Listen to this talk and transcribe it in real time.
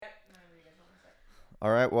All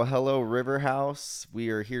right. Well, hello, River House. We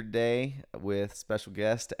are here today with special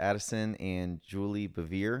guest Addison and Julie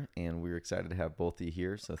Bevere, and we're excited to have both of you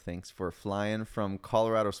here. So thanks for flying from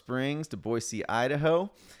Colorado Springs to Boise, Idaho.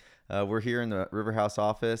 We're here in the River House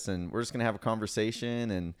office, and we're just going to have a conversation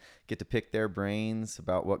and get to pick their brains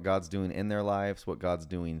about what God's doing in their lives, what God's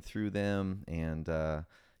doing through them. And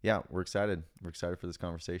yeah, we're excited. We're excited for this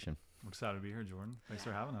conversation. I'm excited to be here, Jordan. Thanks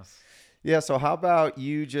for having us. Yeah, so how about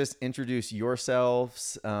you just introduce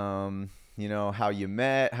yourselves, how you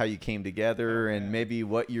met, how you came together, and maybe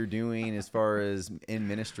what you're doing as far as in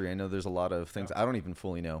ministry. I know there's a lot of things. I don't even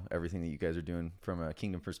fully know everything that you guys are doing from a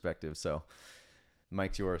kingdom perspective. So,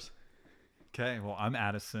 Mike's yours. Okay, well, I'm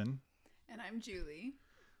Addison, And I'm Julie.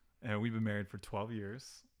 and we've been married for 12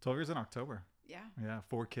 years. 12 years in October. Yeah. Yeah,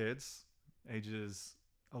 4 kids, ages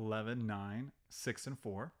 11, 9, 6, and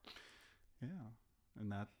 4. Yeah,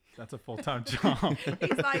 and that's a full-time job.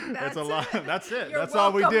 He's like, that's a lot. it. That's it. You're That's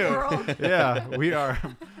all we welcome, do. world. Yeah, we are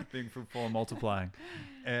being fruitful and multiplying.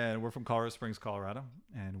 And we're from Colorado Springs, Colorado,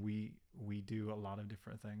 and we do a lot of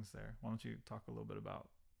different things there. Why don't you talk a little bit about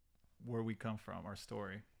where we come from, our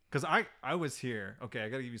story? Because I was here. Okay, I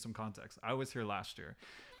got to give you some context. I was here last year,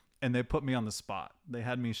 and they put me on the spot. They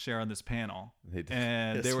had me share on this panel, They did.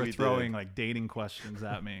 and Yes, they were we throwing did. like dating questions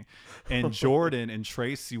at me. And Jordan and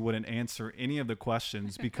Tracy wouldn't answer any of the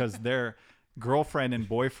questions because their girlfriend and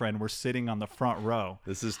boyfriend were sitting on the front row.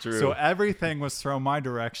 This is true. So everything was thrown my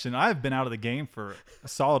direction. I've been out of the game for a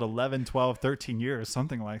solid 11, 12, 13 years,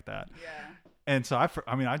 something like that. Yeah. And so I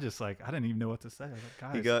didn't even know what to say. I was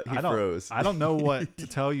like, guys, He froze. I don't know what to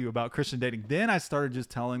tell you about Christian dating. Then I started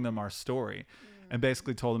just telling them our story and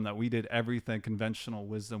basically told them that we did everything conventional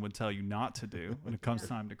wisdom would tell you not to do when it comes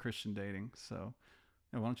time to Christian dating. So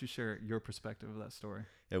why don't you share your perspective of that story?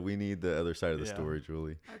 Yeah, we need the other side of the Yeah. story,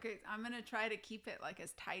 Julie. Okay, I'm going to try to keep it like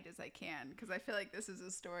as tight as I can because I feel like this is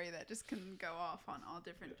a story that just can go off on all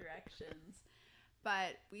different directions.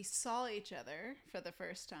 But we saw each other for the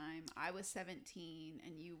first time. I was 17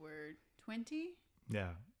 and you were 20, Yeah.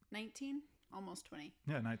 19, almost 20.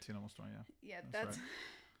 Yeah, 19, almost 20, yeah. Yeah, That's that's right.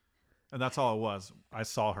 And that's all it was. I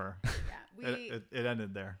saw her. yeah. It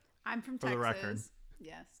ended there. I'm from for Texas. the record.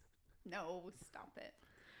 Yes. No, stop it.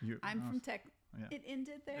 You, I'm from Texas. yeah. It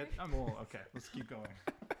ended there. Okay, let's keep going.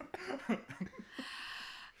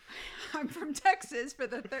 I'm from Texas for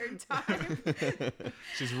the third time.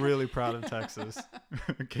 She's really proud of Texas.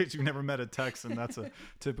 In case you've never met a Texan, that's a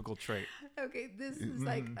typical trait. Okay, this is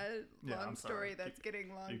like a Yeah, long I'm sorry. story that's getting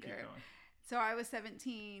You longer. keep going. So I was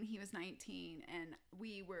 17, he was 19, and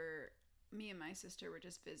me and my sister were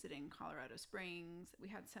just visiting Colorado Springs. We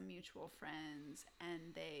had some mutual friends, and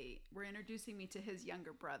they were introducing me to his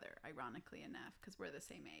younger brother, ironically enough, because we're the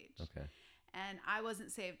same age. Okay. And I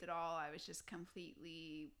wasn't saved at all. I was just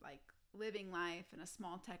completely like living life in a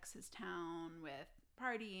small Texas town with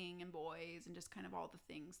partying and boys and just kind of all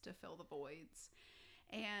the things to fill the voids.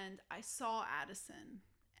 And I saw Addison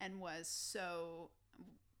and was so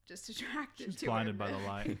just attracted She's to blinded him. by the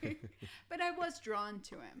light. But I was drawn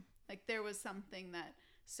to him. Like there was something that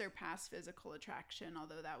surpassed physical attraction,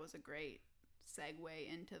 although that was a great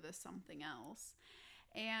segue into the something else.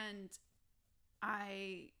 And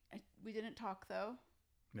we didn't talk though.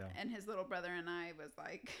 Yeah. And his little brother and I was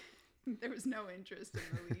like, there was no interest in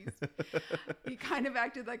the least. He kind of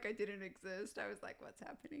acted like I didn't exist. I was like, what's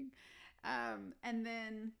happening? And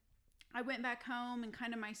then I went back home, and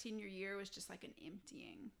kind of my senior year was just like an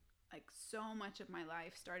emptying. Like so much of my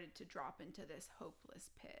life started to drop into this hopeless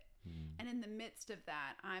pit. And in the midst of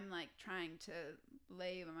that, I'm like trying to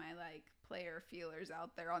lay my like player feelers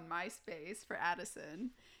out there on MySpace for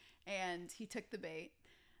Addison. And he took the bait,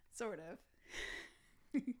 sort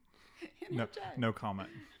of. No comment.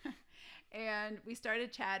 And we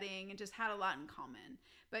started chatting and just had a lot in common.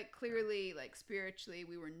 But clearly, like spiritually,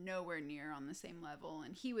 we were nowhere near on the same level.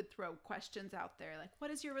 And he would throw questions out there like, what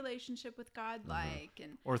is your relationship with God like?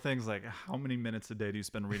 And Or things like, how many minutes a day do you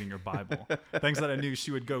spend reading your Bible? Things that I knew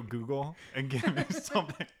she would go Google and give me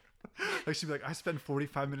something. Like she'd be like, I spend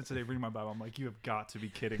 45 minutes a day reading my Bible. I'm like, you have got to be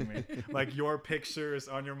kidding me. Like your pictures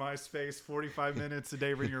on your MySpace, 45 minutes a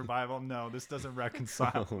day reading your Bible. No, this doesn't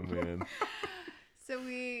reconcile. Oh, man. so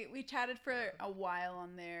we chatted for a while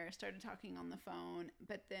on there, started talking on the phone,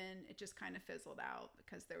 but then it just kind of fizzled out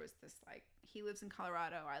because there was this like, he lives in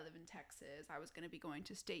Colorado, I live in Texas. I was going to be going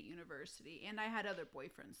to State University, and I had other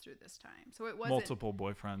boyfriends through this time. So it wasn't Multiple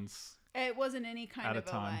boyfriends. It wasn't any kind At a of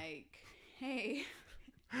a time. like, hey.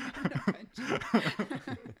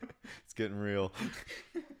 It's getting real.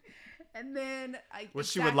 And then which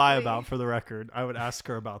she would lie about, for the record. I would ask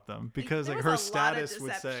her about them because There like was her a lot of status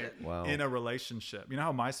would say deception. Wow. in a relationship. You know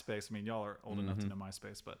how MySpace, I mean, y'all are old enough to know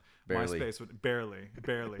MySpace, but Barely. MySpace would barely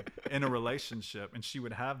in a relationship, and she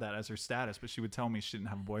would have that as her status, but she would tell me she didn't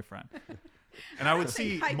have a boyfriend. And I would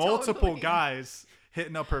see I multiple totally- guys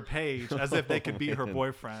hitting up her page as if they could be her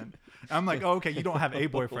boyfriend. I'm like, oh, okay, you don't have a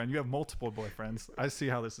boyfriend, you have multiple boyfriends. I see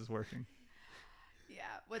how this is working. Yeah.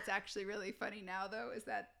 What's actually really funny now, though, is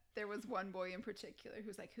that there was one boy in particular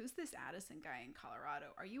who's like, who's this Addison guy in Colorado?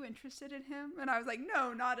 Are you interested in him? And I was like,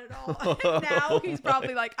 no, not at all. Now he's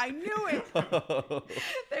probably like, I knew it.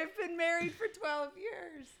 They've been married for 12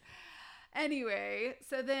 years. Anyway,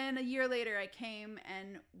 so then a year later I came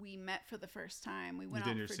and we met for the first time. We You went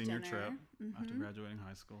did out your for senior dinner. trip after Mhm. graduating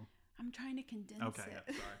high school. I'm trying to condense Okay, it.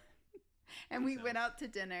 yeah, sorry. And we So- went out to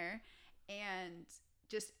dinner and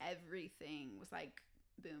just everything was like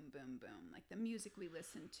boom, boom, boom. Like the music we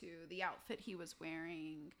listened to, the outfit he was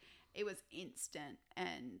wearing, it was instant.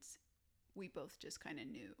 And we both just kind of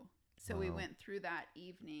knew. So we Wow. went through that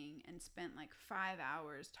evening and spent like 5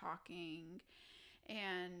 hours talking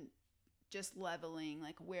and just leveling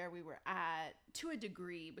like where we were at to a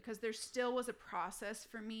degree, because there still was a process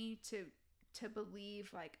for me to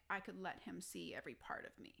believe like I could let him see every part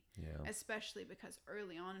of me. Yeah. Especially because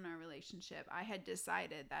early on in our relationship, I had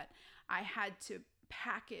decided that I had to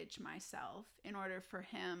package myself in order for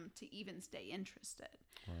him to even stay interested.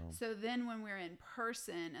 Wow. So then when we're in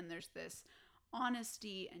person and there's this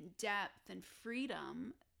honesty and depth and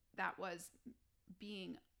freedom that was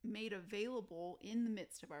being made available in the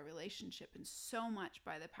midst of our relationship, and so much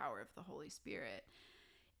by the power of the Holy Spirit,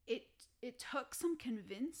 it took some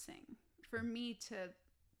convincing for me to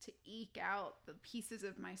eke out the pieces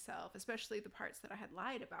of myself, especially the parts that I had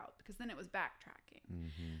lied about, because then it was backtracking.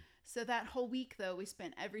 Mm-hmm. So that whole week, though, we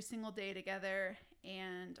spent every single day together.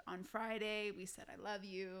 And on Friday, we said, I love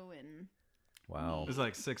you. And Wow. It was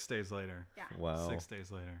like 6 days later. yeah. Wow. 6 days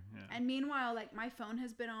later. Yeah. And meanwhile, like my phone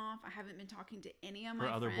has been off. I haven't been talking to any of my Her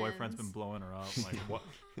other friends. boyfriend's been blowing her up. Like, what?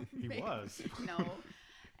 He Maybe. was. No.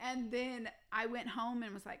 And then I went home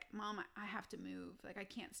and was like, Mom, I have to move. Like, I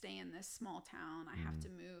can't stay in this small town. I have to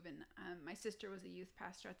move. And my sister was a youth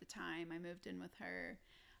pastor at the time. I moved in with her.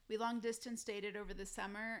 We long distance dated over the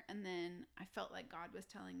summer. And then I felt like God was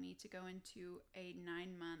telling me to go into a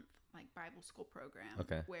 9-month like Bible school program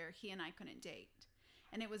Okay. where he and I couldn't date.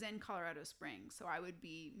 And it was in Colorado Springs. So I would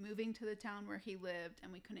be moving to the town where he lived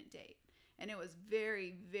and we couldn't date. And it was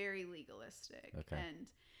very, very legalistic. Okay. And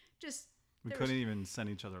just... We there couldn't was- even send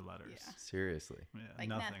each other letters. Yeah. Seriously. Yeah, Like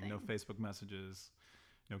nothing. No nothing. Facebook messages,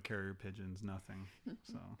 no carrier pigeons, nothing.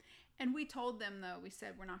 So And we told them, though, we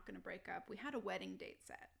said we're not going to break up. We had a wedding date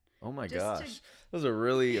set. Oh my Just to- gosh. Those are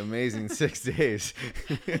really amazing 6 days.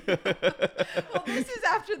 Well, this is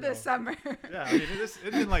after the summer. yeah, I mean, it's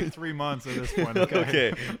been like 3 months at this point. Okay.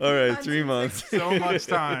 Okay. All right. Months 3 and months. So much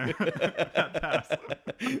time had passed.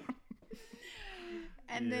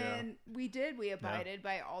 And Yeah. then we did. We abided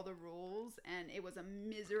by all the rules. And it was a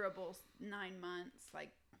miserable 9 months. Like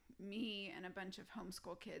me and a bunch of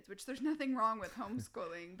homeschool kids, which there's nothing wrong with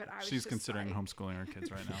homeschooling. But I was She's just considering like, homeschooling her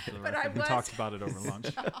kids right now. For the But record. I We was- talked about it over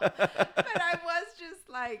lunch. but I was just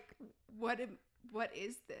like, what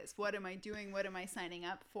is this? What am I doing? What am I signing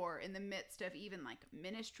up for in the midst of even like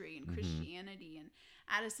ministry and Christianity and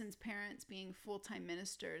Addison's parents being full-time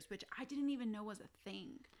ministers, which I didn't even know was a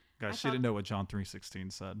thing. Guys, I she thought- didn't know what John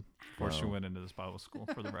 3:16 said before she Wow. went into this Bible school,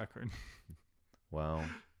 for the record. Wow.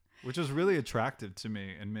 Which was really attractive to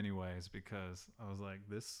me in many ways, because I was like,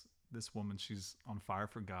 this woman, she's on fire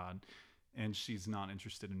for God, and she's not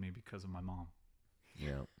interested in me because of my mom.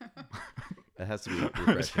 Yeah. That has to be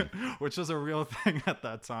refreshing. Which was a real thing at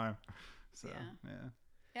that time. So Yeah. yeah.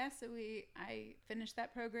 Yeah, so I finished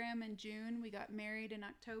that program in June. We got married in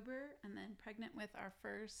October and then pregnant with our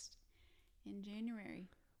first in January.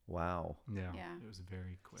 Wow. Yeah. Yeah. It was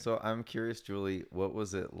very quick. So I'm curious, Julie, what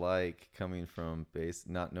was it like coming from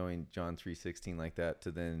not knowing John 3:16 like that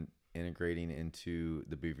to then integrating into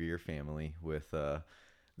the Bevere family with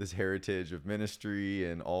this heritage of ministry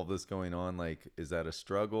and all this going on? Like, is that a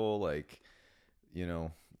struggle? Like,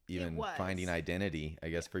 even was. finding identity, I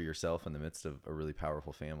guess, for yourself in the midst of a really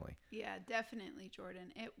powerful family. Yeah, definitely,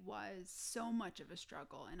 Jordan. It was so much of a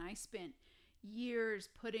struggle. And I spent years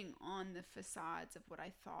putting on the facades of what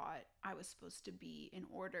I thought I was supposed to be in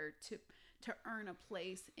order to earn a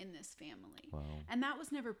place in this family. Wow. And that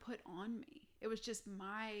was never put on me. It was just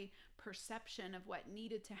my perception of what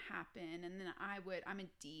needed to happen. And then I'm a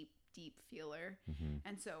deep feeler. Mm-hmm.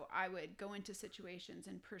 And so I would go into situations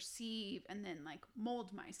and perceive and then like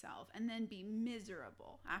mold myself and then be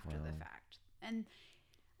miserable after the Wow. fact. And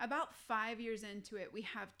about 5 years into it, we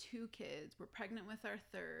have 2 kids. We're pregnant with our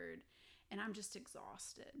third, and I'm just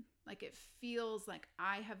exhausted. Like, it feels like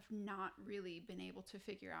I have not really been able to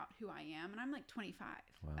figure out who I am. And I'm like 25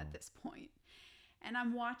 at this point. And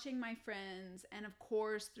I'm watching my friends, and of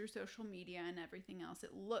course, through social media and everything else,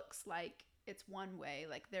 it looks like it's one way,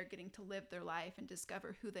 like they're getting to live their life and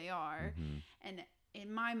discover who they are. And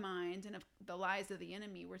in my mind, and of the lies of the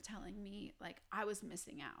enemy were telling me, like, I was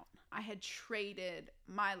missing out. I had traded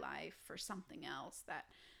my life for something else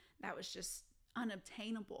that was just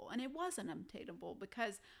unobtainable. And it was unobtainable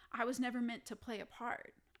because I was never meant to play a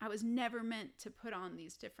part. I was never meant to put on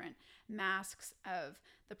these different masks of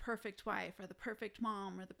the perfect wife or the perfect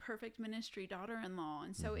mom or the perfect ministry daughter-in-law.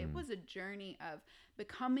 And so it was a journey of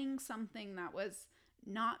becoming something that was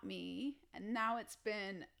not me. And now it's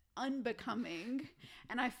been unbecoming.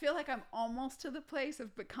 And I feel like I'm almost to the place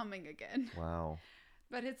of becoming again. Wow.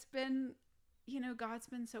 But it's been, God's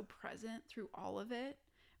been so present through all of it,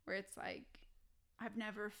 where it's like, I've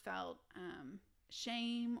never felt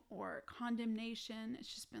shame or condemnation.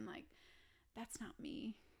 It's just been like, that's not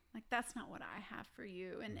me. Like, that's not what I have for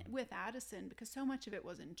you. And with Addison, because so much of it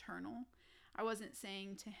was internal, I wasn't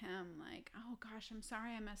saying to him like, oh gosh, I'm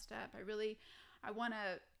sorry I messed up. I want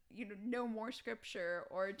to, know more scripture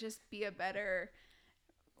or just be a better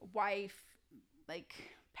wife, like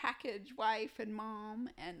package wife and mom.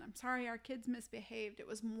 And I'm sorry our kids misbehaved. It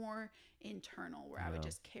was more internal, where I would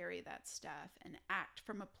just carry that stuff and act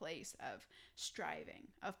from a place of striving,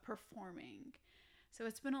 of performing. So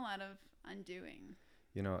it's been a lot of undoing.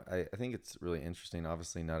 I think it's really interesting.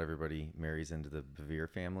 Obviously, not everybody marries into the Bevere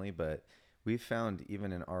family, but we've found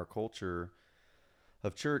even in our culture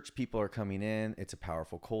of church, people are coming in. It's a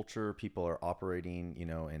powerful culture. People are operating,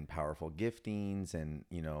 in powerful giftings and,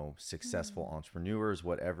 successful entrepreneurs,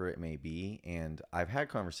 whatever it may be. And I've had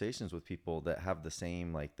conversations with people that have the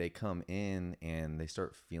same, like, they come in and they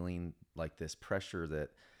start feeling like this pressure that,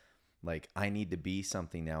 like, I need to be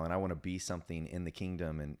something now, and I want to be something in the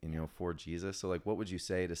kingdom and for Jesus. So, like, what would you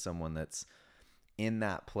say to someone that's in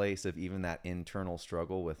that place of even that internal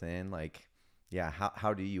struggle within, like, yeah,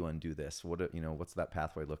 how do you undo this? What's that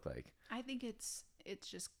pathway look like? I think it's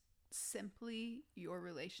just simply your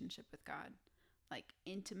relationship with God, like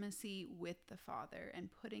intimacy with the Father, and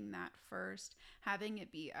putting that first, having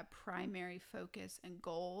it be a primary focus and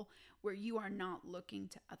goal where you are not looking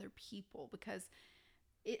to other people, because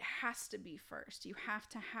it has to be first. You have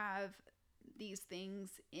to have these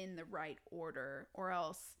things in the right order, or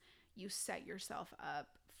else you set yourself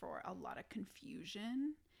up for a lot of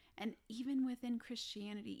confusion. And even within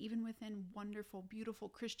Christianity, even within wonderful, beautiful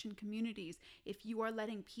Christian communities, if you are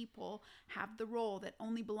letting people have the role that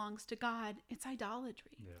only belongs to God, it's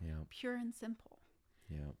idolatry. Yeah. Pure and simple.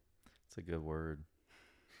 Yeah. It's a good word.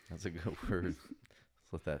 That's a good word.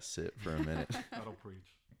 Let's let that sit for a minute. That'll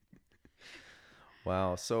preach.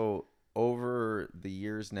 Wow. So over the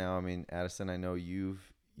years now, I mean, Addison, I know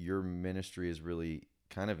your ministry is really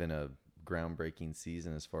kind of in a groundbreaking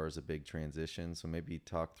season as far as a big transition. So maybe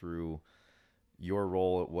talk through your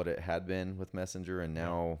role, what it had been with Messenger, and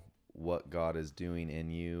now what God is doing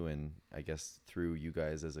in you, and I guess through you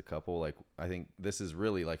guys as a couple. Like, I think this is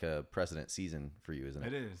really like a precedent season for you, isn't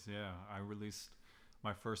it? It is, yeah. I released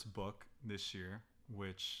my first book this year,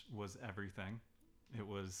 which was everything. It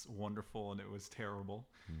was wonderful and it was terrible,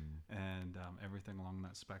 and everything along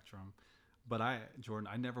that spectrum. But Jordan,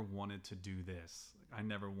 I never wanted to do this. I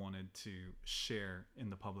never wanted to share in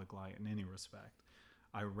the public light in any respect.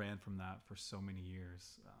 I ran from that for so many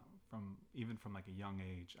years. From like a young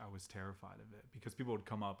age, I was terrified of it, because people would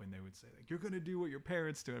come up and they would say, like, you're going to do what your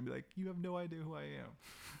parents do. And I'd be like, you have no idea who I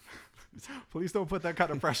am. Please don't put that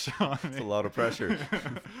kind of pressure on me. It's a lot of pressure.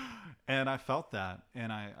 And I felt that,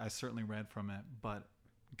 and I certainly ran from it, but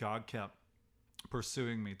God kept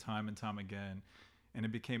pursuing me time and time again. And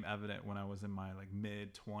it became evident when I was in my like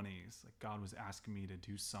mid 20s, like God was asking me to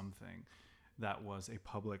do something that was a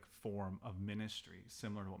public form of ministry,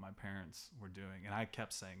 similar to what my parents were doing. And I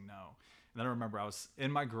kept saying no. And then I remember I was in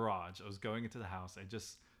my garage. I was going into the house. I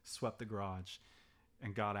just swept the garage.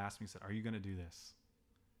 And God asked me, he said, are you going to do this?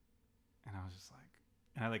 And I was just like,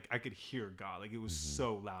 and I could hear God. Like, it was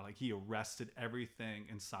so loud. Like, he arrested everything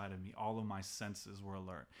inside of me. All of my senses were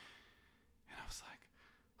alert. And I was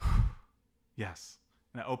like, yes.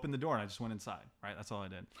 And I opened the door and I just went inside, right? That's all I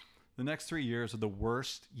did. The next 3 years are the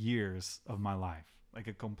worst years of my life, like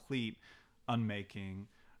a complete unmaking.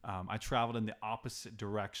 I traveled in the opposite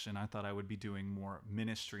direction. I thought I would be doing more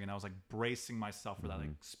ministry, and I was like bracing myself for that, like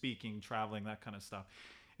speaking, traveling, that kind of stuff.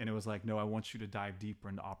 And it was like, no, I want you to dive deeper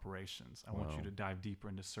into operations. I want you to dive deeper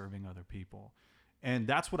into serving other people. And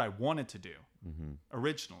that's what I wanted to do Mm-hmm.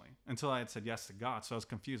 originally until I had said yes to God. So I was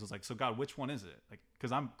confused. I was like, so God, which one is it? Like,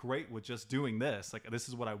 because I'm great with just doing this. Like, this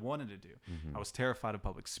is what I wanted to do. Mm-hmm. I was terrified of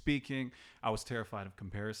public speaking. I was terrified of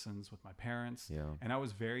comparisons with my parents. Yeah. And I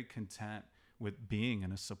was very content with being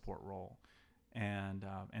in a support role. And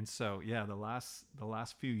so, yeah, the last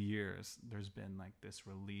few years, there's been like this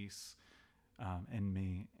release in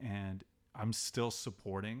me, and I'm still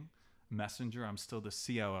supporting Messenger. I'm still the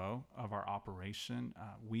COO of our operation.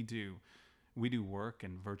 We do work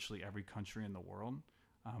in virtually every country in the world.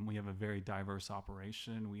 We have a very diverse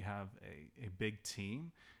operation. We have a big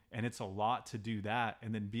team, and it's a lot to do that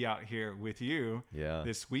and then be out here with you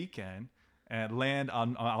this weekend and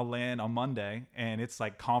I'll land on Monday, and it's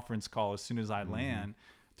like conference call as soon as I land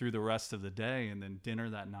through the rest of the day, and then dinner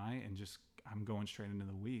that night, and just I'm going straight into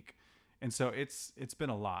the week. And so it's been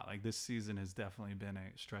a lot. Like, this season has definitely been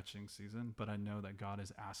a stretching season, but I know that God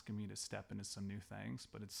is asking me to step into some new things,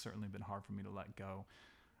 but it's certainly been hard for me to let go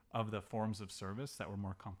of the forms of service that were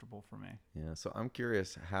more comfortable for me. Yeah. So I'm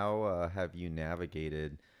curious, how have you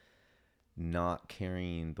navigated not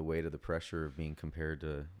carrying the weight of the pressure of being compared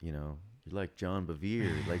to, you're like John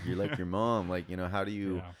Bevere, like you're like your mom, like,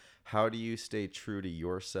 how do you stay true to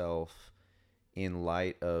yourself in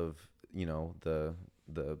light of,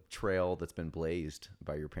 the trail that's been blazed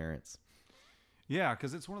by your parents? Yeah,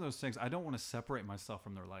 because it's one of those things. I don't want to separate myself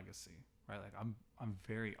from their legacy, right? Like, I'm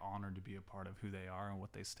very honored to be a part of who they are and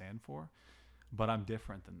what they stand for, but I'm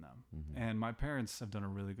different than them. Mm-hmm. And my parents have done a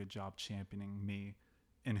really good job championing me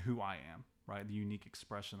in who I am, right? The unique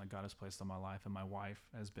expression that God has placed on my life, and my wife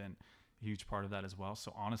has been a huge part of that as well.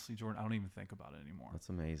 So honestly, Jordan, I don't even think about it anymore. That's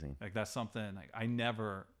amazing. Like, that's something like I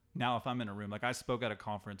never. Now, if I'm in a room, like I spoke at a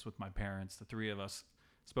conference with my parents, the three of us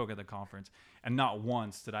spoke at the conference, and not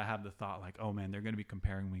once did I have the thought like, oh man, they're going to be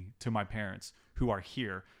comparing me to my parents who are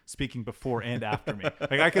here speaking before and after me.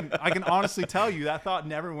 Like, I can honestly tell you that thought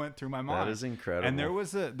never went through my mind. That is incredible. And there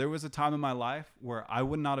was a time in my life where I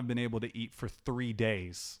would not have been able to eat for 3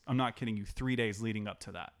 days. I'm not kidding you, 3 days leading up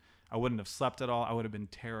to that. I wouldn't have slept at all. I would have been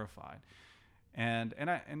terrified. And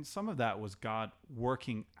some of that was God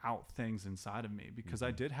working out things inside of me, because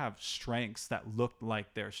I did have strengths that looked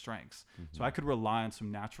like their strengths. So I could rely on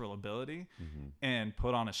some natural ability and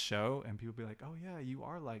put on a show, and people be like, oh yeah, you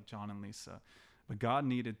are like John and Lisa. But God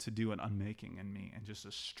needed to do an unmaking in me and just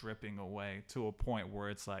a stripping away to a point where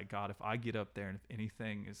it's like, God, if I get up there and if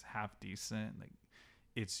anything is half decent, like,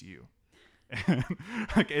 it's you.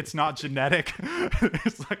 Like, it's not genetic.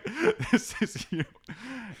 It's like, this is you.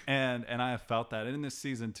 And I have felt that. And in this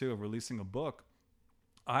season too of releasing a book,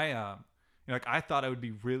 I thought I would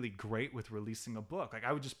be really great with releasing a book. Like,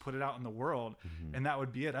 I would just put it out in the world and that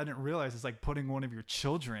would be it. I didn't realize it's like putting one of your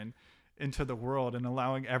children into the world and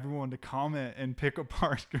allowing everyone to comment and pick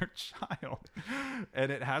apart your child.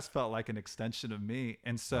 And it has felt like an extension of me.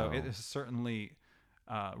 And so it has certainly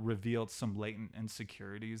revealed some latent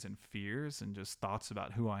insecurities and fears and just thoughts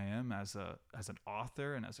about who I am as an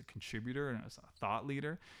author and as a contributor and as a thought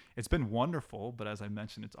leader. It's been wonderful, but as I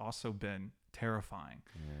mentioned, it's also been terrifying.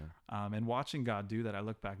 Yeah. And watching God do that, I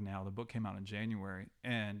look back now, the book came out in January,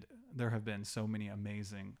 and there have been so many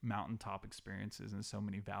amazing mountaintop experiences and so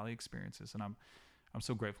many valley experiences. And I'm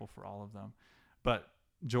so grateful for all of them. But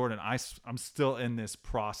Jordan, I'm still in this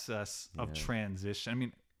process of transition. I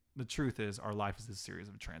mean, the truth is our life is a series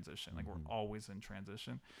of transition. Like, we're always in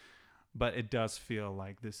transition, but it does feel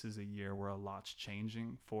like this is a year where a lot's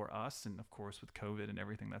changing for us. And of course, with COVID and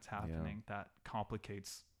everything that's happening, that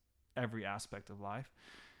complicates every aspect of life.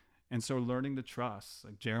 And so learning to trust,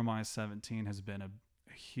 like Jeremiah 17 has been a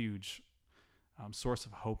huge source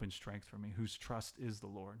of hope and strength for me. Whose trust is the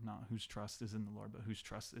Lord, not whose trust is in the Lord, but whose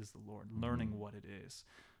trust is the Lord. Learning what it is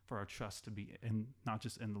for our trust to be in, not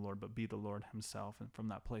just in the Lord, but be the Lord himself, and from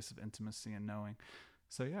that place of intimacy and knowing.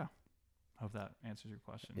 So yeah, I hope that answers your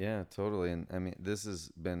question. Yeah, totally. And I mean, this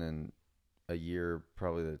has been a year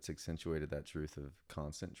probably that's accentuated that truth of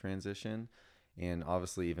constant transition, and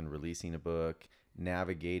obviously even releasing a book,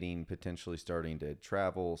 navigating, potentially starting to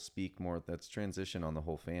travel, speak more. That's transition on the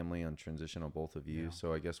whole family, on transition on both of you. Yeah.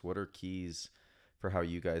 So I guess, what are keys for how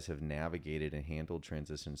you guys have navigated and handled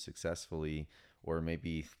transition successfully, or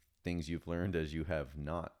maybe things you've learned as you have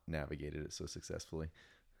not navigated it so successfully?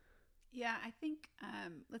 Yeah, I think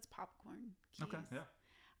let's popcorn keys. Okay. Yeah.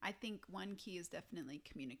 I think one key is definitely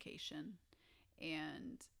communication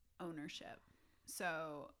and ownership.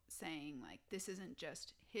 So saying like, this isn't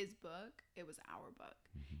just his book, it was our book.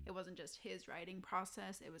 It wasn't just his writing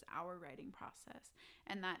process, it was our writing process.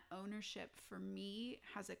 And that ownership for me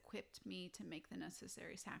has equipped me to make the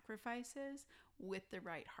necessary sacrifices with the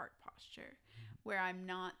right heart posture, where I'm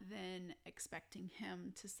not then expecting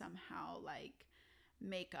him to somehow like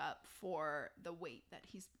make up for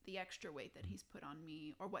the extra weight that he's put on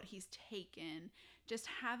me or what he's taken. Just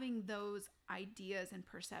having those ideas and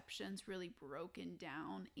perceptions really broken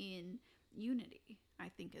down in unity, I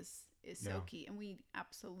think is so key. And we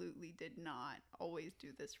absolutely did not always do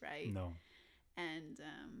this right. No. And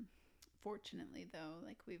fortunately though,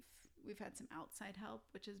 like we've had some outside help,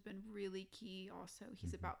 which has been really key. Also,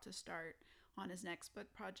 he's about to start on his next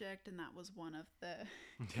book project, and that was one of the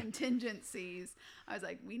contingencies. I was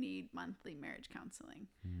like, we need monthly marriage counseling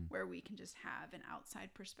where we can just have an outside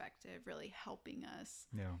perspective really helping us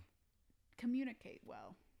communicate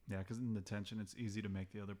well. Yeah, because in the tension, it's easy to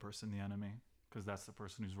make the other person the enemy, because that's the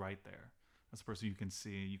person who's right there. That's the person you can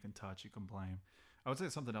see, you can touch, you can blame. I would say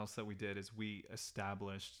something else that we did is we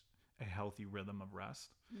established a healthy rhythm of rest.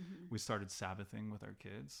 We started Sabbathing with our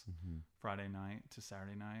kids, Friday night to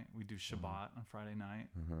Saturday night. We do Shabbat on Friday night,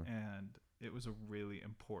 and it was a really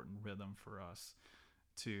important rhythm for us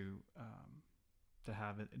to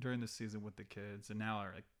have it during the season with the kids. And now,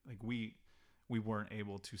 like we weren't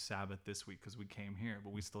able to Sabbath this week because we came here,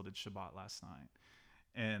 but we still did Shabbat last night.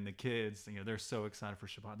 And the kids, they're so excited for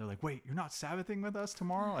Shabbat. They're like, wait, you're not Sabbathing with us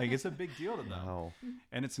tomorrow? Like, it's a big deal to them. Wow.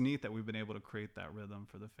 And it's neat that we've been able to create that rhythm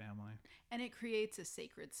for the family. And it creates a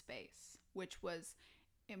sacred space, which was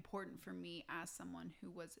important for me as someone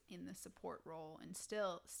who was in the support role and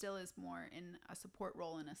still is more in a support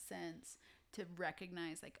role in a sense, to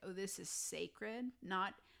recognize like, oh, this is sacred,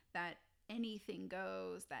 not that anything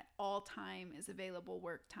goes, that all time is available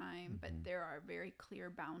work time, but there are very clear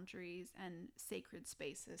boundaries and sacred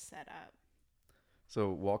spaces set up. So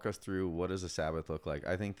walk us through, what does a Sabbath look like?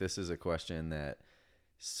 I think this is a question that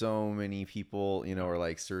so many people, are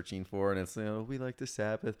like searching for, and it's, we like the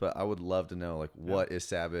Sabbath, but I would love to know, like, what is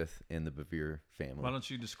Sabbath in the Bevere family? Why don't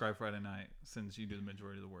you describe Friday night, since you do the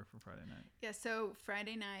majority of the work for Friday night? Yeah, so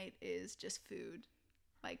Friday night is just food.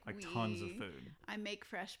 Like tons of food. I make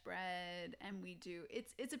fresh bread, and we do.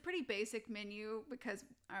 It's a pretty basic menu because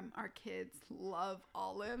our kids love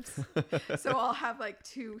olives. So I'll have like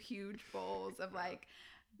 2 huge bowls of like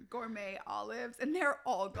gourmet olives, and they're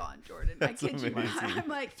all gone, Jordan. That's I kid you amazing. not. I'm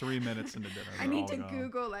like 3 minutes into dinner. I need to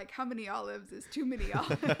Google like how many olives is too many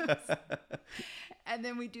olives. And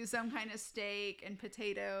then we do some kind of steak and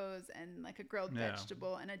potatoes and like a grilled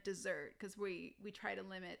vegetable and a dessert, because we try to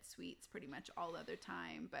limit sweets pretty much all other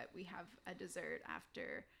time, but we have a dessert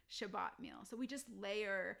after Shabbat meal. So we just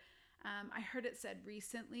layer. I heard it said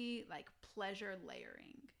recently, like pleasure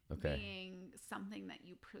layering being something that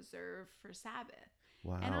you preserve for Sabbath.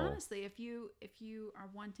 Wow. And honestly, if you are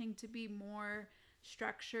wanting to be more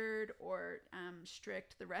structured or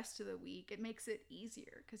strict the rest of the week, it makes it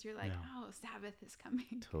easier because you're like, oh, Sabbath is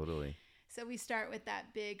coming. Totally. So we start with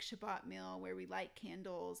that big Shabbat meal where we light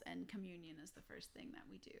candles, and communion is the first thing that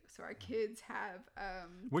we do. So our kids have...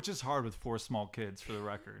 Which is hard with 4 small kids, for the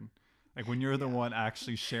record. Like when you're the one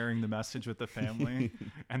actually sharing the message with the family,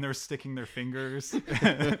 and they're sticking their fingers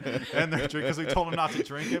and they're drinking, because we told them not to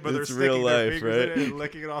drink it, but they're sticking real their life, fingers right? in it and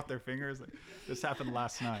licking it off their fingers. Like, this happened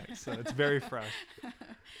last night, so it's very fresh.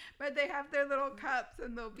 But they have their little cups,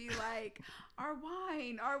 and they'll be like, our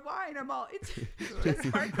wine. I'm all, it's just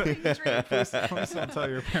sparkling drink. Please don't tell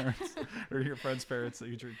your parents or your friends' parents that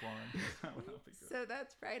you drink wine. That would not be good. So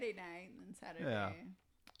that's Friday night and Saturday. Yeah,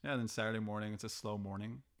 and then Saturday morning, it's a slow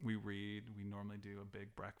morning. We read. We normally do a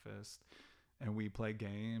big breakfast, and we play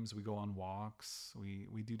games. We go on walks. We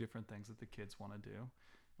do different things that the kids want to do.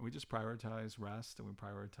 And we just prioritize rest, and we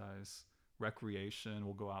prioritize recreation.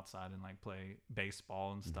 We'll go outside and like play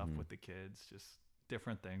baseball and stuff with the kids. Just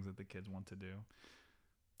different things that the kids want to do.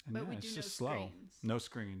 And But we do it's no just slow. screens. No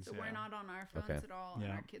screens. So yeah. we're not on our phones at all, and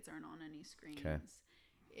Yeah. our kids aren't on any screens. Okay.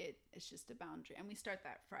 It's just a boundary. And we start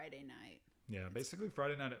that Friday night. Yeah, basically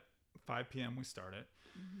Friday night at 5 p.m. we start it.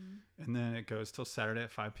 And then it goes till Saturday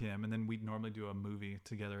at 5 p.m. And then we normally do a movie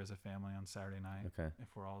together as a family on Saturday night. Okay.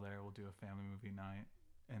 If we're all there, we'll do a family movie night.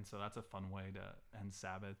 And so that's a fun way to end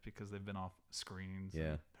Sabbath, because they've been off screens. Yeah.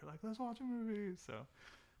 And they're like, let's watch a movie. So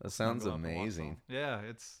That sounds we'll go out and watch amazing. them. Yeah,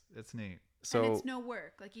 it's neat. So And it's no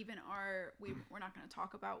work. Like even we're not going to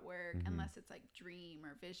talk about work unless it's like dream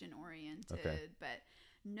or vision oriented. Okay. But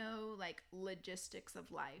no like logistics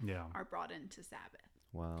of life Yeah. are brought into Sabbath.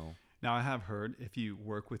 wow. Now, I have heard if you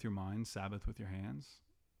work with your mind, Sabbath with your hands.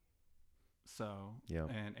 So, Yeah.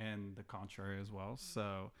 and the contrary as well.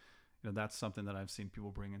 So, that's something that I've seen people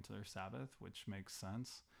bring into their Sabbath, which makes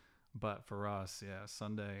sense. But for us, yeah,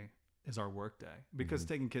 Sunday is our work day, because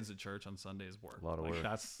taking kids to church on Sunday is work. A lot of like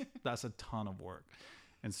work. That's a ton of work.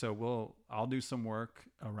 And so I'll do some work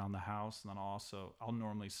around the house, and then I'll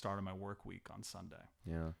normally start my work week on Sunday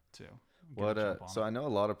Yeah. too. So I know a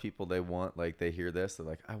lot of people, they hear this, they're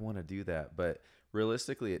like, I want to do that, but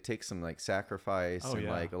realistically it takes some like sacrifice and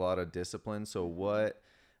like a lot of discipline. So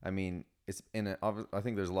I think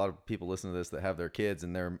there's a lot of people listening to this that have their kids,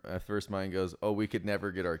 and their first mind goes, oh, we could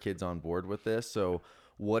never get our kids on board with this. So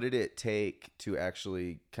what did it take to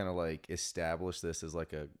actually kind of like establish this as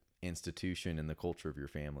like a institution in the culture of your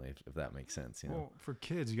family, if that makes sense? Well, for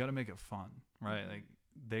kids, you got to make it fun, right? Like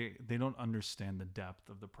they don't understand the depth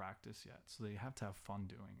of the practice yet, so they have to have fun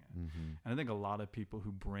doing it. And I think a lot of people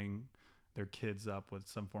who bring their kids up with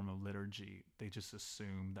some form of liturgy, they just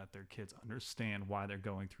assume that their kids understand why they're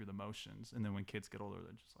going through the motions, and then when kids get older,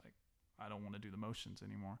 they're just like, I don't want to do the motions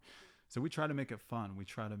anymore. So we try to make it fun. We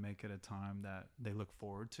try to make it a time that they look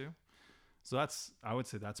forward to. So I would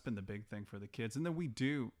say that's been the big thing for the kids. And then we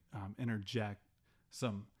do interject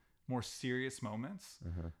some more serious moments.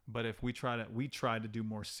 But if we try to do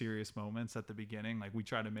more serious moments at the beginning, like we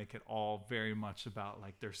try to make it all very much about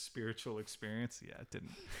like their spiritual experience. Yeah, it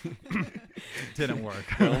didn't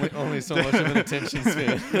work. only so much of an attention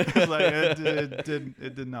span.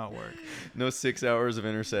 It did not work. No 6 hours of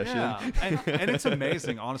intercession. Yeah. And it's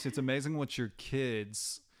amazing. Honestly, it's amazing what your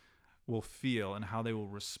kids will feel and how they will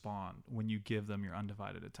respond when you give them your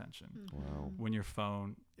undivided attention. Wow. When your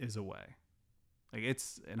phone is away.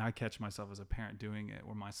 And I catch myself as a parent doing it,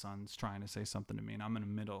 where my son's trying to say something to me and I'm in the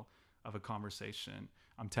middle of a conversation.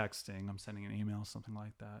 I'm texting, I'm sending an email, something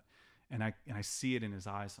like that. And I see it in his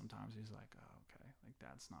eyes sometimes. He's like, oh, okay, like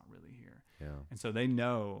dad's not really here. Yeah. And so they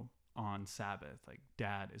know on Sabbath, like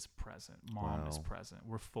dad is present, mom is present.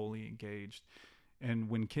 We're fully engaged. And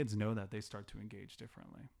when kids know that, they start to engage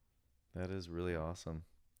differently. That is really awesome.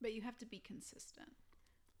 But you have to be consistent.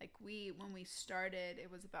 Like when we started,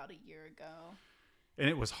 it was about a year ago. And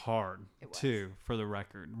it was hard, too, for the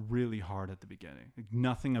record. Really hard at the beginning. Like,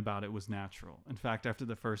 nothing about it was natural. In fact, after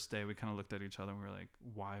the first day, we kind of looked at each other and we were like,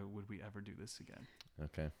 why would we ever do this again?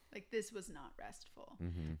 Okay. Like, this was not restful.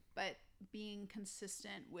 But being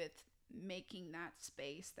consistent with making that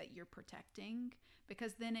space that you're protecting,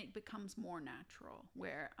 because then it becomes more natural,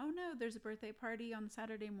 where, oh no, there's a birthday party on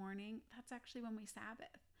Saturday morning. That's actually when we Sabbath.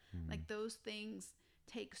 Like, those things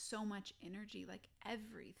take so much energy, like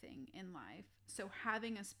everything in life. So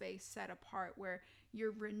having a space set apart where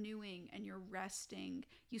you're renewing and you're resting,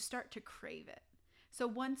 you start to crave it. So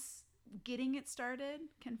once getting it started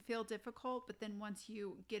can feel difficult, but then once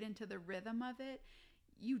you get into the rhythm of it,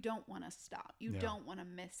 you don't want to stop. You don't want to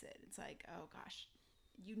miss it. It's like, oh gosh,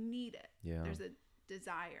 you need it. Yeah. There's a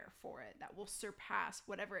desire for it that will surpass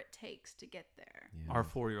whatever it takes to get there. Yeah. Our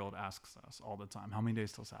 4-year-old asks us all the time, how many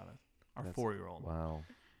days till Sabbath? Our 4-year-old. Wow.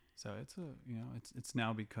 So it's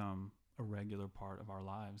now become a regular part of our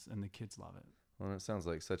lives, and the kids love it. Well, it sounds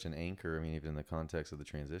like such an anchor. I mean, even in the context of the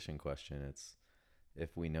transition question, it's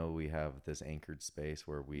if we know we have this anchored space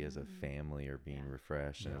where we as a family are being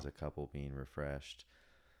refreshed and as a couple being refreshed,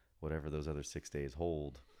 whatever those other 6 days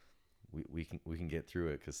hold, we can get through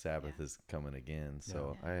it, because Sabbath is coming again.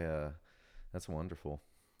 So that's wonderful.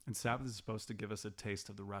 And Sabbath is supposed to give us a taste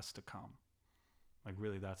of the rest to come. Like,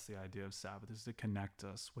 really, that's the idea of Sabbath, is to connect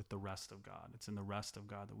us with the rest of God. It's in the rest of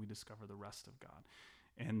God that we discover the rest of God.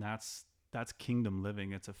 And that's kingdom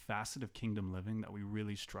living. It's a facet of kingdom living that we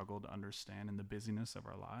really struggle to understand in the busyness of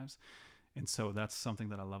our lives. And so that's something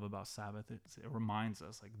that I love about Sabbath. It reminds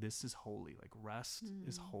us, like, this is holy. Like, rest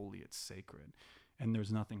is holy. It's sacred. And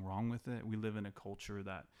there's nothing wrong with it. We live in a culture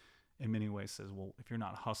that in many ways says, well, if you're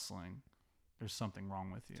not hustling, there's something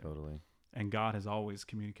wrong with you. Totally. And God has always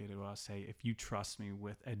communicated to us, hey, if you trust me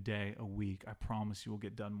with a day, a week, I promise you will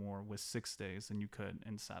get done more with 6 days than you could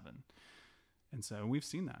in 7. And so we've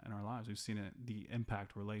seen that in our lives. We've seen it, the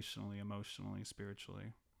impact relationally, emotionally,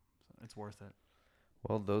 spiritually. So it's worth it.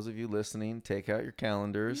 Well, those of you listening, take out your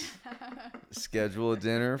calendars, schedule a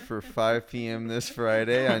dinner for 5 p.m. this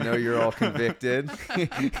Friday. I know you're all convicted,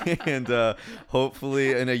 and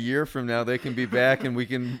hopefully in a year from now they can be back and we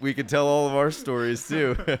can tell all of our stories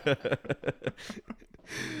too.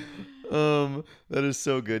 That is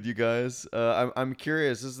so good, you guys. I'm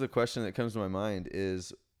curious. This is the question that comes to my mind: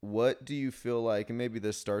 is what do you feel like? And maybe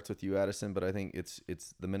this starts with you, Addison, but I think it's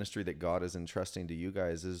the ministry that God is entrusting to you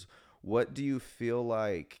guys. Is what do you feel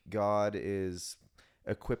like God is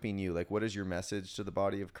equipping you? Like, what is your message to the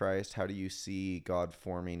body of Christ? How do you see God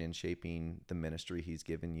forming and shaping the ministry He's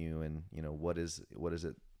given you? And what is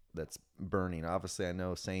it that's burning. Obviously, I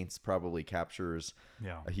know saints probably captures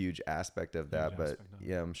Yeah. a huge aspect of that, Huge but aspect of it.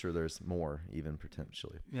 yeah, I'm sure there's more even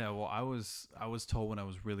potentially. Yeah, well, I was told when I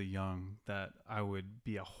was really young that I would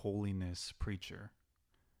be a holiness preacher.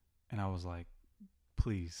 And I was like,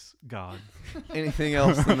 please, God. Anything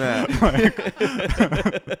else than that?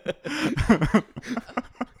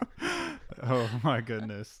 Oh my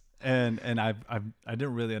goodness. And I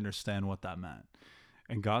didn't really understand what that meant.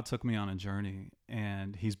 And God took me on a journey,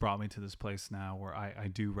 and he's brought me to this place now where I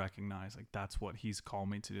do recognize like that's what he's called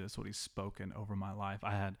me to do. That's what he's spoken over my life.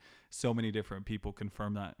 I had so many different people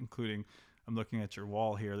confirm that, including I'm looking at your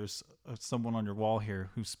wall here. There's someone on your wall here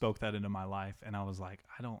who spoke that into my life. And I was like,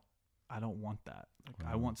 I don't want that.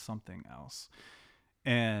 Like, I want something else.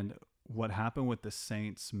 And what happened with the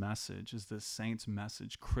Saints message is the Saints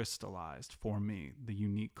message crystallized for me the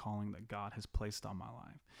unique calling that God has placed on my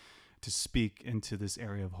life to speak into this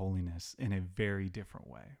area of holiness in a very different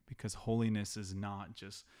way, because holiness is not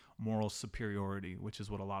just moral superiority, which is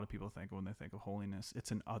what a lot of people think when they think of holiness.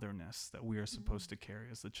 It's an otherness that we are supposed to carry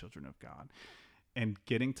as the children of God. And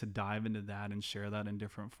getting to dive into that and share that in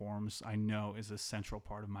different forms, I know is a central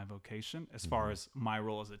part of my vocation as far as my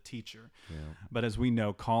role as a teacher. Yeah. But as we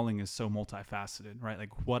know, calling is so multifaceted, right?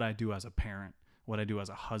 Like what I do as a parent, what I do as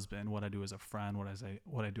a husband, what I do as a friend,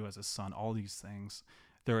 what I do as a son, all these things,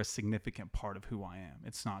 they're a significant part of who I am.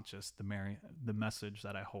 It's not just the message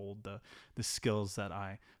that I hold, the skills that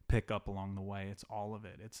I pick up along the way. It's all of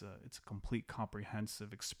it. It's a complete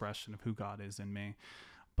comprehensive expression of who God is in me.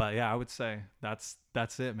 But yeah, I would say that's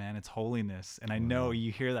it, man. It's holiness. And I know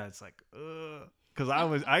you hear that, it's like, ugh. Because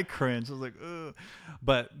I cringe. I was like, ugh.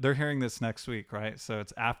 But they're hearing this next week, right? So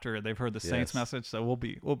it's after they've heard the Saints message, so we'll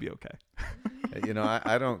be okay. You know,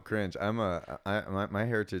 I don't cringe. My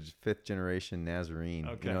heritage 5th generation Nazarene.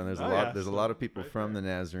 Okay. You know, and there's a lot of people from the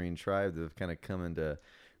Nazarene tribe that have kind of come into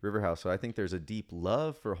River House. So I think there's a deep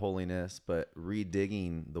love for holiness, but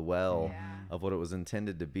redigging the well of what it was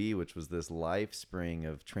intended to be, which was this life spring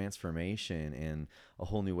of transformation and a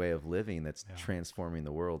whole new way of living that's transforming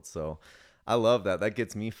the world. So I love that. That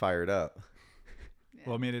gets me fired up.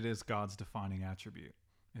 Well, I mean, it is God's defining attribute,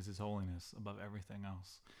 is his holiness above everything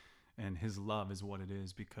else. And his love is what it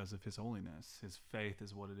is because of his holiness. His faith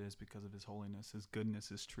is what it is because of his holiness. His goodness,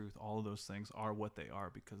 his truth, all of those things are what they are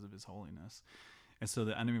because of his holiness. And so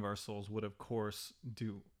the enemy of our souls would, of course,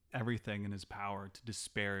 do everything in his power to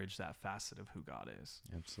disparage that facet of who God is.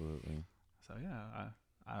 Absolutely. So, yeah,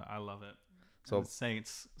 I love it. So And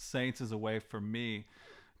Saints is a way for me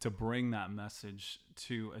to bring that message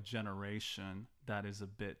to a generation that is a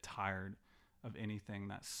bit tired of anything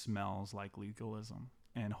that smells like legalism.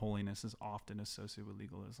 And holiness is often associated with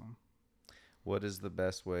legalism. what is the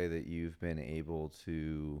best way that you've been able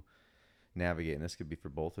to navigate, and this could be for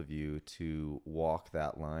both of you, to walk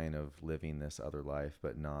that line of living this other life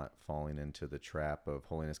but not falling into the trap of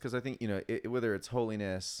holiness? Because I think, whether it's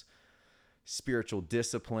holiness, spiritual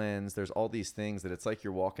disciplines, there's all these things that it's like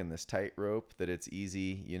you're walking this tightrope that it's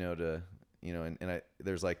easy,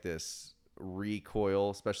 there's like this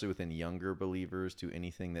recoil, especially within younger believers, to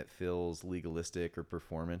anything that feels legalistic or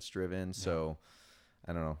performance driven. Yeah. So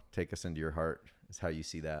I don't know, take us into your heart is how you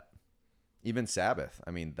see that. Even Sabbath. I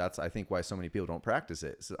mean, that's, I think, why so many people don't practice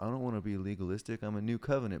it. So I don't want to be legalistic. I'm a new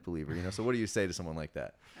covenant believer, So what do you say to someone like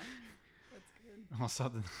that? That's good. Well,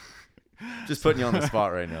 something. Just putting you on the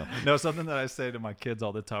spot right now. No, something that I say to my kids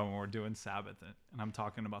all the time when we're doing Sabbath and I'm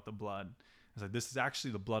talking about the blood. It's like, this is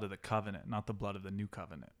actually the blood of the covenant, not the blood of the new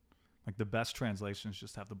covenant. Like the best translations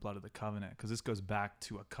just have the blood of the covenant, because this goes back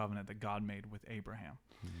to a covenant that God made with Abraham.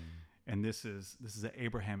 And this is an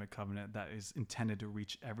Abrahamic covenant that is intended to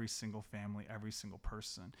reach every single family, every single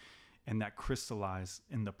person, and that crystallized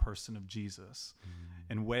in the person of Jesus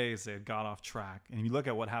in ways that got off track. And you look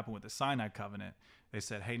at what happened with the Sinai covenant, they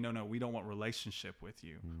said, hey, no, we don't want relationship with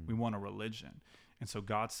you. We want a religion. And so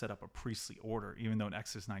God set up a priestly order, even though in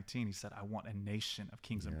Exodus 19, he said, I want a nation of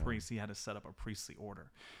kings and priests. He had to set up a priestly order.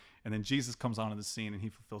 And then Jesus comes onto the scene and he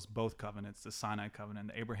fulfills both covenants, the Sinai covenant,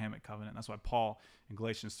 the Abrahamic covenant. And that's why Paul in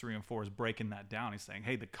Galatians 3 and 4 is breaking that down. He's saying,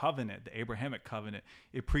 hey, the covenant, the Abrahamic covenant,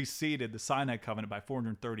 it preceded the Sinai covenant by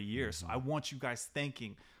 430 years. So I want you guys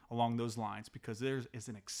thinking along those lines, because there is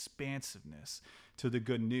an expansiveness to the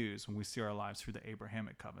good news when we see our lives through the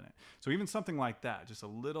Abrahamic covenant. So even something like that, just a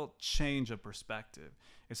little change of perspective,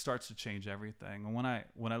 it starts to change everything. And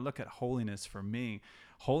when I look at holiness, for me,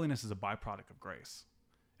 holiness is a byproduct of grace.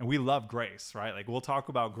 And we love grace, right? Like we'll talk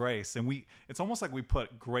about grace, and it's almost like we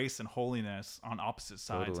put grace and holiness on opposite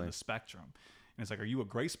sides of the spectrum. And it's like, are you a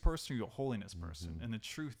grace person or are you a holiness person? And the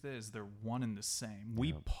truth is they're one and the same.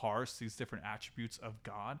 We parse these different attributes of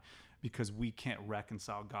God because we can't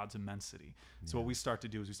reconcile God's immensity. So what we start to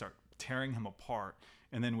do is we start tearing him apart.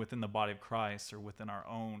 And then within the body of Christ or within our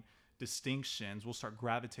own distinctions, we'll start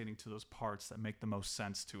gravitating to those parts that make the most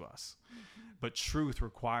sense to us. But truth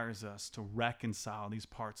requires us to reconcile these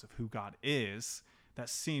parts of who God is that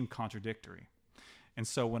seem contradictory. And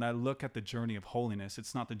so when I look at the journey of holiness,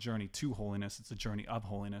 it's not the journey to holiness, it's a journey of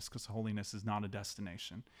holiness, because holiness is not a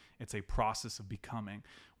destination. It's a process of becoming.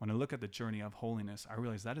 When I look at the journey of holiness, I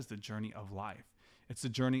realize that is the journey of life. It's the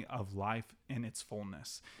journey of life in its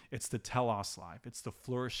fullness. It's the telos life. It's the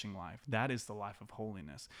flourishing life. That is the life of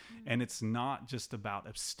holiness. And it's not just about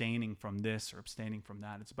abstaining from this or abstaining from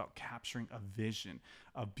that. It's about capturing a vision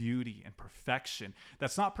of beauty and perfection.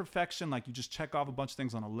 That's not perfection like you just check off a bunch of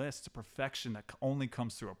things on a list. It's a perfection that only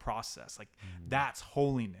comes through a process. Like that's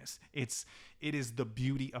holiness. It is the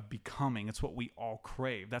beauty of becoming. It's what we all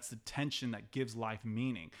crave. That's the tension that gives life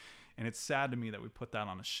meaning. And it's sad to me that we put that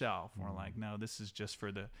on a shelf. We're like, no, this is just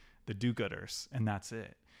for the do-gooders, and that's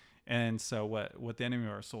it. And so what the enemy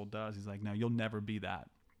of our soul does, he's like, no, you'll never be that.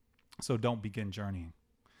 So don't begin journeying.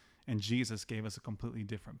 And Jesus gave us a completely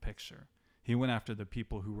different picture. He went after the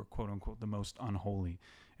people who were, quote unquote, the most unholy.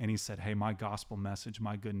 And he said, hey, my gospel message,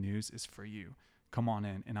 my good news is for you. Come on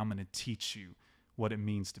in, and I'm going to teach you what it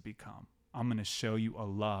means to become. I'm going to show you a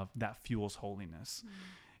love that fuels holiness.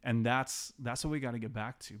 And that's what we got to get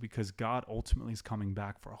back to, because God ultimately is coming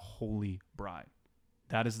back for a holy bride.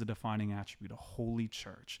 That is the defining attribute, a holy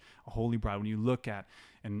church, a holy bride. When you look at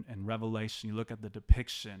in Revelation, you look at the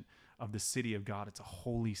depiction of the city of God, it's a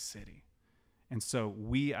holy city. And so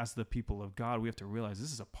we as the people of God, we have to realize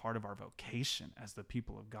this is a part of our vocation as the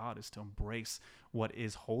people of God, is to embrace what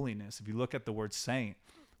is holiness. If you look at the word saint,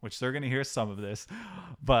 which they're going to hear some of this,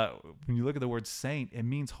 but when you look at the word saint, it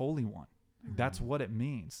means holy one. That's what it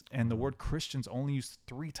means. And the word Christian's only used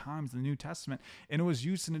 3 times in the New Testament, and it was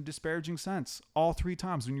used in a disparaging sense. All 3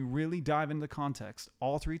 times, when you really dive into the context,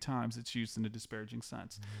 all 3 times it's used in a disparaging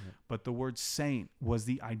sense. But the word saint was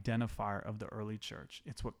the identifier of the early church.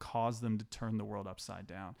 It's what caused them to turn the world upside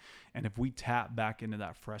down. And if we tap back into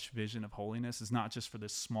that fresh vision of holiness, it's not just for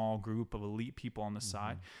this small group of elite people on the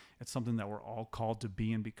side. It's something that we're all called to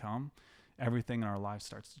be and become. Everything in our life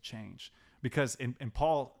starts to change. Because in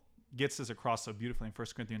Paul gets this across so beautifully in 1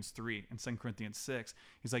 Corinthians 3 and 2 Corinthians 6.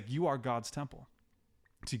 He's like, you are God's temple.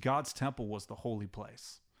 See, God's temple was the holy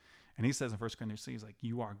place. And he says in 1 Corinthians 3, he's like,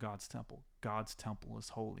 you are God's temple. God's temple is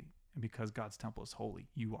holy. And because God's temple is holy,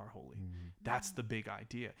 you are holy. That's the big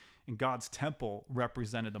idea. And God's temple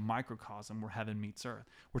represented the microcosm where heaven meets earth.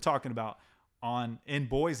 We're talking about in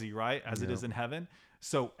Boise, right? As it is in heaven.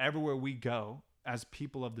 So everywhere we go, as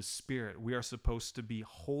people of the Spirit, we are supposed to be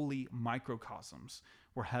holy microcosms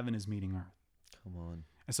where heaven is meeting earth. Come on.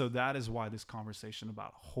 And so that is why this conversation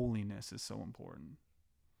about holiness is so important.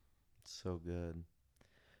 So good.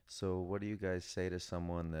 So what do you guys say to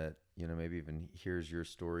someone that, maybe even hears your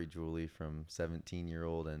story, Julie, from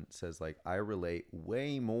 17-year-old and says, like, I relate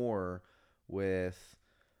way more with,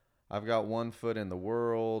 I've got one foot in the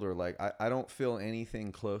world, or like, I don't feel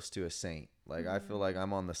anything close to a saint. Like, I feel like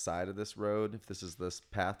I'm on the side of this road, if this is this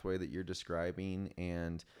pathway that you're describing,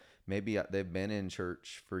 and maybe they've been in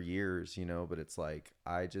church for years, but it's like,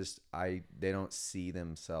 they don't see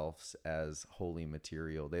themselves as holy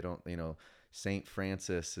material. They don't, Saint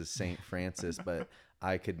Francis is Saint Francis, but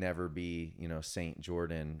I could never be, Saint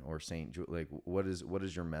Jordan or like, what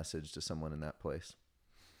is your message to someone in that place?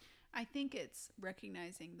 I think it's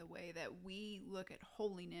recognizing the way that we look at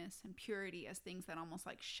holiness and purity as things that almost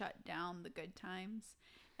like shut down the good times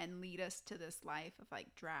and lead us to this life of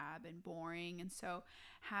like drab and boring. And so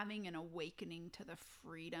having an awakening to the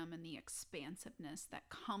freedom and the expansiveness that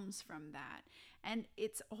comes from that. And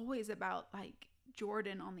it's always about like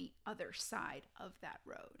Jordan on the other side of that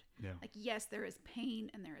road. Yeah. Like, yes, there is pain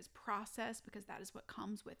and there is process, because that is what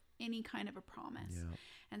comes with any kind of a promise. Yeah.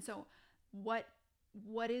 And so what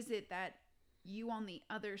is it that you on the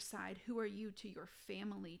other side, who are you to your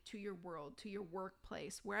family, to your world, to your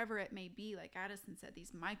workplace, wherever it may be, like Addison said,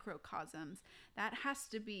 these microcosms, that has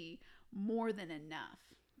to be more than enough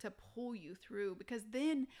to pull you through. Because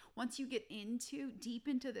then once you get deep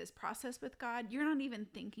into this process with God, you're not even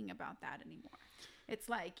thinking about that anymore. It's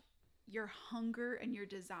like your hunger and your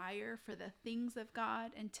desire for the things of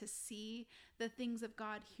God and to see the things of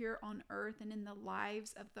God here on earth and in the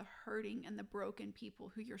lives of the hurting and the broken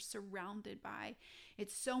people who you're surrounded by.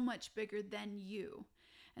 It's so much bigger than you.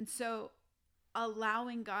 And so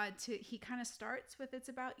allowing God he kind of starts with it's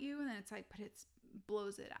about you, and then it's like, but it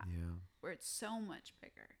blows it out. Yeah. Where it's so much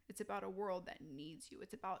bigger. It's about a world that needs you.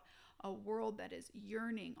 It's about a world that is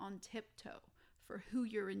yearning on tiptoe for who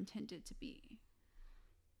you're intended to be.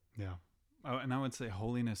 Yeah. Oh, and I would say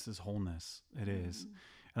holiness is wholeness. It is. And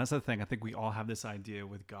that's the thing. I think we all have this idea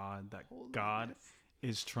with God that God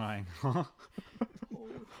is trying.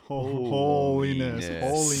 Holiness.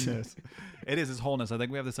 It is his wholeness. I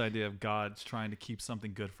think we have this idea of God's trying to keep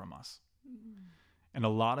something good from us. And a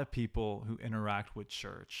lot of people who interact with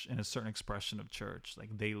church in a certain expression of church,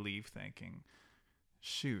 like they leave thinking,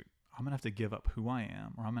 shoot, I'm going to have to give up who I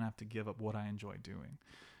am, or I'm going to have to give up what I enjoy doing.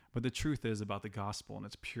 But the truth is about the gospel in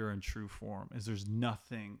its pure and true form is there's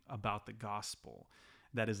nothing about the gospel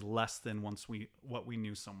that is less than what we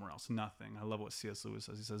knew somewhere else. Nothing. I love what C.S. Lewis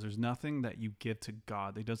says. He says there's nothing that you give to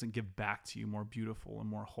God that doesn't give back to you more beautiful and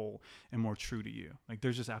more whole and more true to you. Like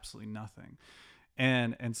there's just absolutely nothing.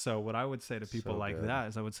 And so what I would say to people that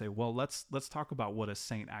is I would say, well, let's talk about what a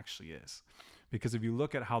saint actually is. Because if you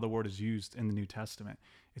look at how the word is used in the New Testament,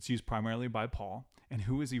 it's used primarily by Paul. And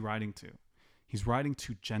who is he writing to? He's writing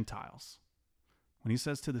to Gentiles. When he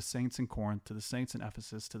says to the saints in Corinth, to the saints in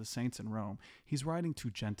Ephesus, to the saints in Rome, he's writing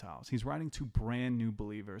to Gentiles. He's writing to brand new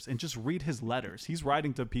believers. And just read his letters. He's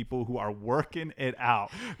writing to people who are working it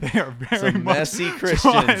out. They are very much messy Christians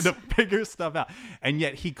trying to figure stuff out. And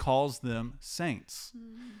yet he calls them saints.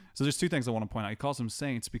 So there's two things I want to point out. He calls them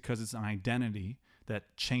saints because it's an identity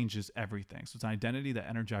that changes everything. So it's an identity that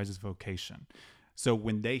energizes vocation. So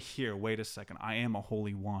when they hear, wait a second, I am a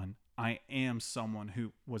holy one. I am someone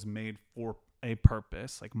who was made for a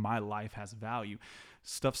purpose, like my life has value,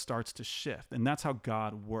 stuff starts to shift. And that's how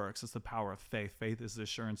God works. It's the power of faith. Faith is the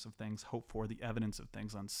assurance of things hoped for, the evidence of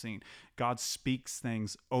things unseen. God speaks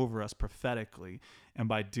things over us prophetically. And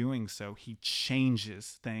by doing so, he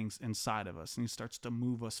changes things inside of us and he starts to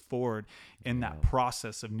move us forward in that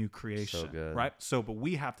process of new creation, right? So, but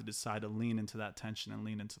we have to decide to lean into that tension and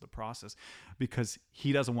lean into the process because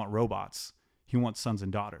he doesn't want robots. He wants sons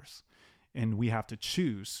and daughters. And we have to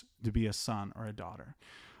choose to be a son or a daughter.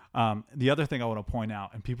 The other thing I want to point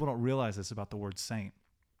out, and people don't realize this about the word saint,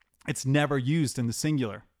 it's never used in the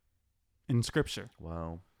singular in Scripture.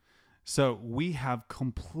 Wow. So we have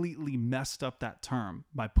completely messed up that term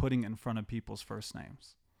by putting it in front of people's first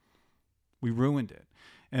names. We ruined it.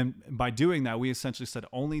 And by doing that, we essentially said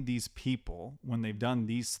only these people, when they've done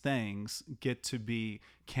these things, get to be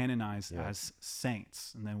canonized as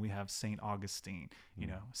saints. And then we have St. Augustine,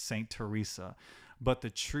 St. Teresa. But the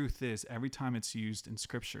truth is, every time it's used in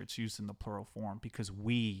Scripture, it's used in the plural form because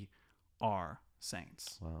we are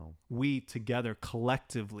saints. Wow. We together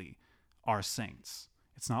collectively are saints.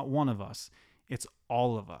 It's not one of us. It's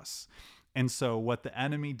all of us. And so what the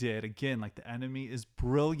enemy did, again, like the enemy is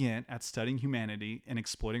brilliant at studying humanity and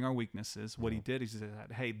exploiting our weaknesses. What he did is he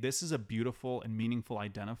said, hey, this is a beautiful and meaningful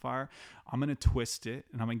identifier. I'm going to twist it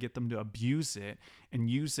and I'm going to get them to abuse it and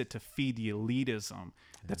use it to feed the elitism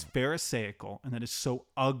that's pharisaical and that is so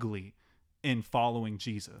ugly in following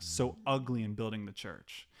Jesus, so ugly in building the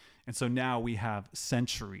church. And so now we have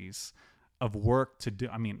centuries of work to do.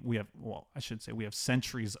 I mean, we have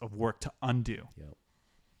centuries of work to undo. Yep.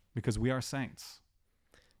 Because we are saints.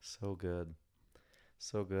 So good.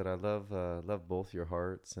 So good. I love both your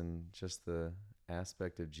hearts and just the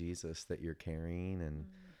aspect of Jesus that you're carrying, and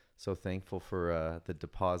so thankful for the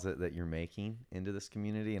deposit that you're making into this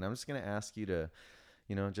community. And I'm just going to ask you to,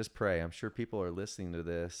 just pray. I'm sure people are listening to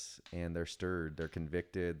this and they're stirred, they're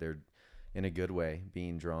convicted, they're in a good way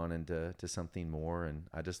being drawn into something more. And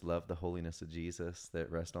I just love the holiness of Jesus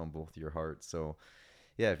that rests on both your hearts. So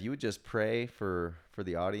yeah, if you would just pray for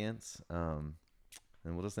the audience, and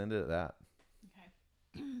we'll just end it at that.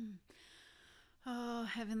 Okay. Oh,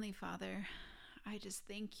 Heavenly Father, I just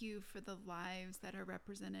thank you for the lives that are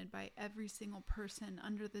represented by every single person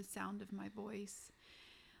under the sound of my voice.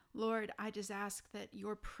 Lord, I just ask that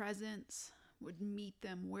your presence would meet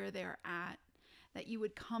them where they're at, that you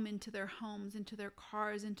would come into their homes, into their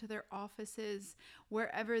cars, into their offices,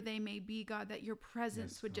 wherever they may be, God, that your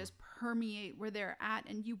presence would just permeate where they're at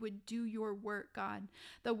and you would do your work, God,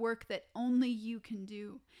 the work that only you can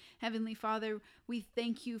do. Heavenly Father, we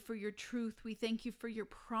thank you for your truth. We thank you for your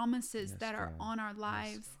promises that are on our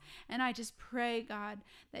lives. And I just pray, God,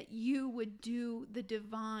 that you would do the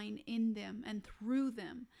divine in them and through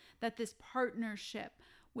them, that this partnership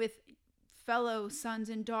with fellow sons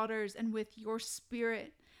and daughters and with your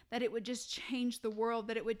spirit, that it would just change the world,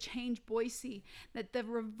 that it would change Boise, that the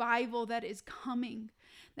revival that is coming,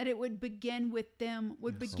 that it would begin with them,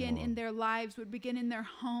 would begin in their lives, would begin in their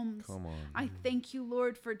homes. I thank you,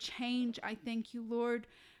 Lord, for change. I thank you, Lord,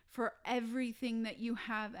 for everything that you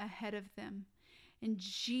have ahead of them. In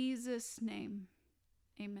Jesus' name,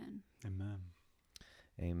 amen. Amen.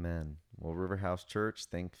 Amen. Well, River House Church,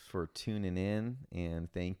 thanks for tuning in.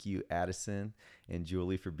 And thank you, Addison and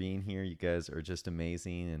Julie, for being here. You guys are just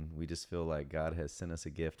amazing. And we just feel like God has sent us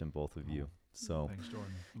a gift in both of you. So, Thanks,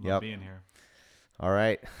 Jordan. Love Yep. being here. All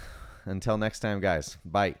right. Until next time, guys.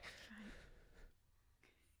 Bye.